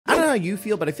how you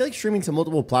feel, but I feel like streaming to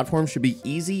multiple platforms should be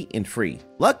easy and free.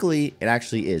 Luckily, it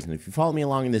actually is. And if you follow me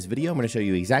along in this video, I'm going to show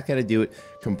you exactly how to do it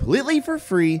completely for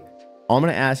free. All I'm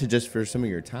going to ask is just for some of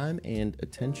your time and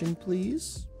attention,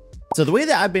 please. So the way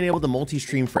that I've been able to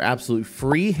multi-stream for absolute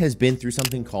free has been through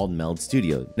something called Meld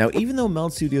Studio. Now, even though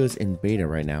Meld Studio is in beta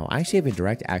right now, I actually have a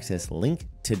direct access link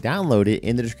to download it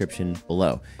in the description below.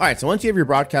 All right, so once you have your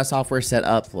broadcast software set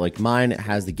up, like mine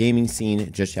has the gaming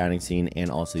scene, just chatting scene, and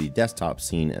also the desktop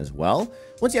scene as well.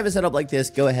 Once you have it set up like this,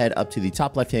 go ahead up to the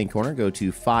top left-hand corner, go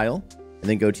to File, and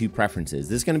then go to Preferences.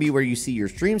 This is going to be where you see your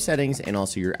stream settings and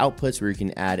also your outputs, where you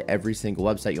can add every single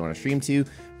website you want to stream to.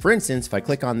 For instance, if I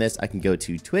click on this, I can go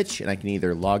to Twitch and I can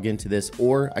either log into this,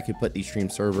 or I could put the stream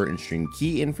server and stream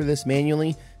key in for this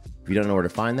manually. If you don't know where to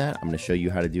find that, I'm going to show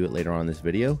you how to do it later on in this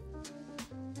video.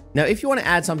 Now, if you want to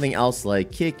add something else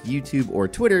like Kick, YouTube, or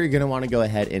Twitter, you're going to want to go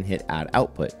ahead and hit Add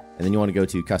Output. And then you want to go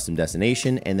to Custom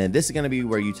Destination. And then this is going to be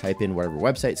where you type in whatever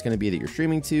website it's going to be that you're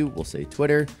streaming to. We'll say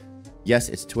Twitter. Yes,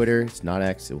 it's Twitter. It's not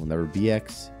X. It will never be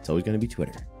X. It's always going to be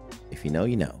Twitter. If you know,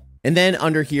 you know. And then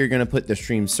under here, you're going to put the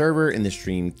stream server and the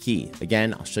stream key.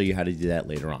 Again, I'll show you how to do that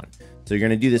later on. So you're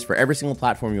going to do this for every single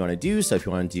platform you want to do. So if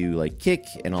you want to do like Kick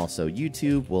and also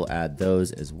YouTube, we'll add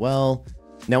those as well.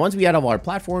 Now, once we add all our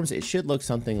platforms, it should look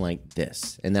something like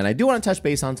this. And then I do want to touch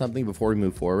base on something before we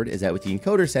move forward, is that with the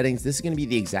encoder settings, this is going to be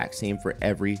the exact same for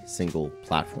every single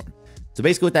platform. So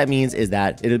basically what that means is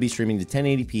that it'll be streaming to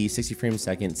 1080p, 60 frames a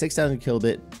second, 6,000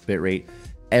 kilobit bitrate,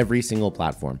 every single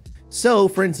platform. So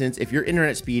for instance, if your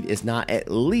internet speed is not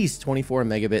at least 24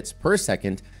 megabits per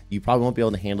second, you probably won't be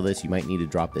able to handle this. You might need to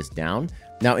drop this down.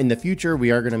 Now in the future,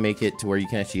 we are going to make it to where you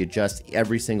can actually adjust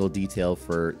every single detail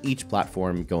for each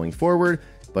platform going forward.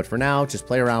 But for now, just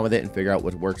play around with it and figure out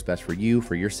what works best for you,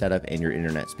 for your setup and your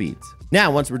internet speeds.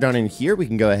 Now, once we're done in here, we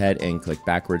can go ahead and click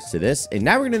backwards to this. And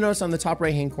now we're going to notice on the top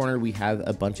right-hand corner, we have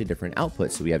a bunch of different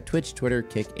outputs. So we have Twitch, Twitter,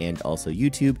 Kick, and also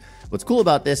YouTube. What's cool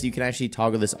about this, you can actually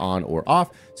toggle this on or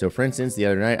off. So for instance, the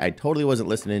other night, I totally wasn't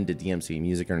listening to DMC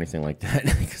music or anything like that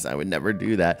because I would never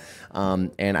do that.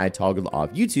 And I toggled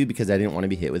off YouTube because I didn't want to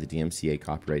be hit with a DMCA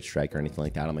copyright strike or anything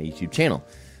like that on my YouTube channel.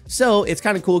 So it's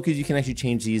kind of cool because you can actually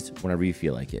change these whenever you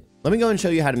feel like it. Let me go and show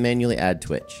you how to manually add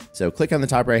Twitch. So click on the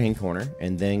top right hand corner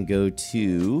and then go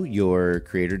to your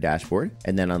creator dashboard.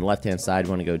 And then on the left hand side,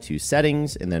 you want to go to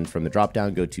settings. And then from the drop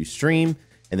down, go to stream.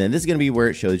 And then this is going to be where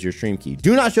it shows your stream key.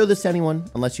 Do not show this to anyone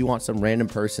unless you want some random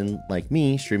person like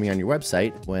me streaming on your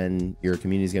website, when your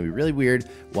community is going to be really weird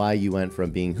why you went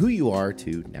from being who you are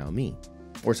to now me,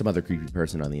 or some other creepy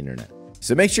person on the internet.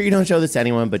 So make sure you don't show this to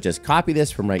anyone, but just copy this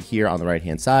from right here on the right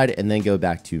hand side and then go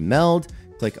back to Meld,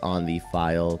 click on the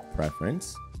file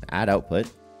preference, add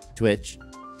output, Twitch,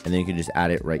 and then you can just add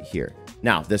it right here.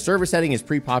 Now, the server setting is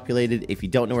pre-populated. If you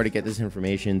don't know where to get this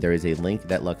information, there is a link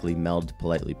that luckily Meld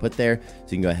politely put there. So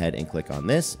you can go ahead and click on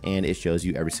this and it shows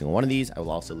you every single one of these. I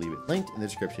will also leave it linked in the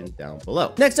description down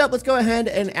below. Next up, let's go ahead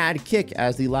and add Kick,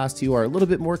 as the last two are a little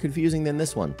bit more confusing than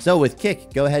this one. So with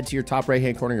Kick, go ahead to your top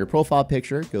right-hand corner, your profile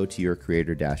picture, go to your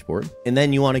creator dashboard, and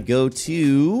then you want to go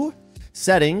to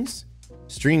settings,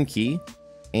 stream key,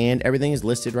 and everything is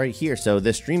listed right here. So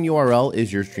the stream URL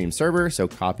is your stream server. So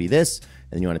copy this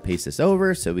and you want to paste this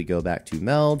over. So we go back to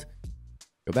Meld,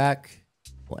 go back,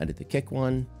 we'll edit the Kick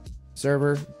one,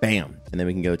 server, bam. And then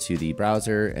we can go to the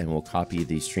browser and we'll copy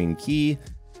the stream key,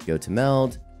 go to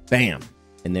Meld, bam.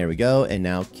 And there we go. And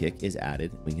now Kick is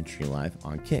added. We can stream live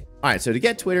on Kick. All right, so to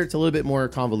get Twitter, it's a little bit more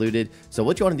convoluted. So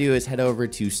what you want to do is head over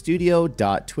to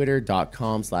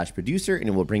studio.twitter.com/producer, and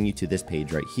it will bring you to this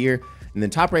page right here. In the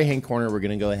top right-hand corner, we're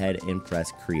going to go ahead and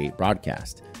press Create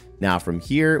Broadcast. Now from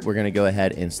here, we're going to go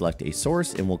ahead and select a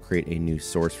source, and we'll create a new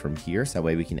source from here. So that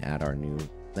way we can add our new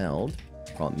Meld.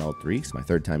 Call it Meld 3. It's my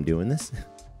third time doing this.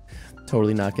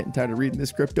 Totally not getting tired of reading this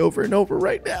script over and over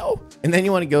right now. And then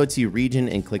you want to go to region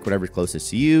and click whatever's closest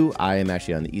to you. I am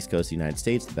actually on the East Coast of the United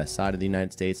States, the best side of the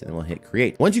United States, and we'll hit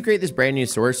create. Once you create this brand new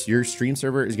source, your stream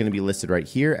server is going to be listed right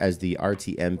here as the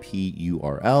RTMP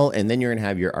URL. And then you're going to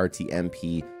have your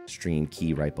RTMP stream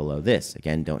key right below this.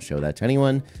 Again, don't show that to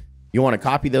anyone. You want to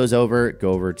copy those over,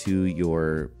 go over to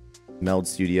your Meld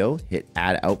Studio, hit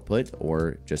add output,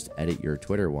 or just edit your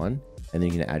Twitter one. And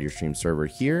then you can add your stream server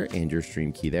here and your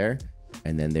stream key there.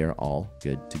 And then they're all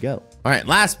good to go. All right,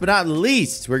 last but not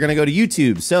least, we're gonna go to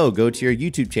YouTube. So go to your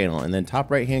YouTube channel and then top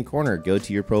right-hand corner, go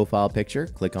to your profile picture,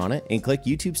 click on it and click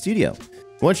YouTube Studio.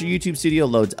 Once your YouTube Studio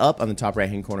loads up on the top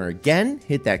right-hand corner again,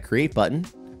 hit that create button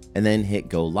and then hit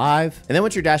go live. And then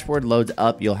once your dashboard loads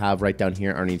up, you'll have right down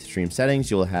here underneath stream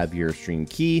settings, you'll have your stream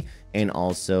key and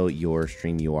also your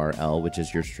stream URL, which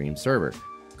is your stream server.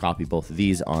 Copy both of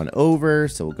these on over.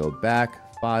 So we'll go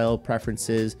back, file,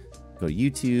 preferences, go to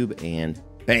YouTube, and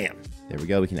bam, there we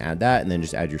go. We can add that and then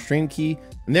just add your stream key.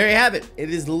 And there you have it. It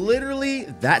is literally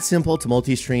that simple to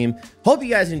multi-stream. Hope you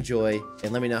guys enjoy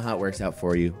and let me know how it works out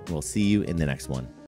for you. We'll see you in the next one.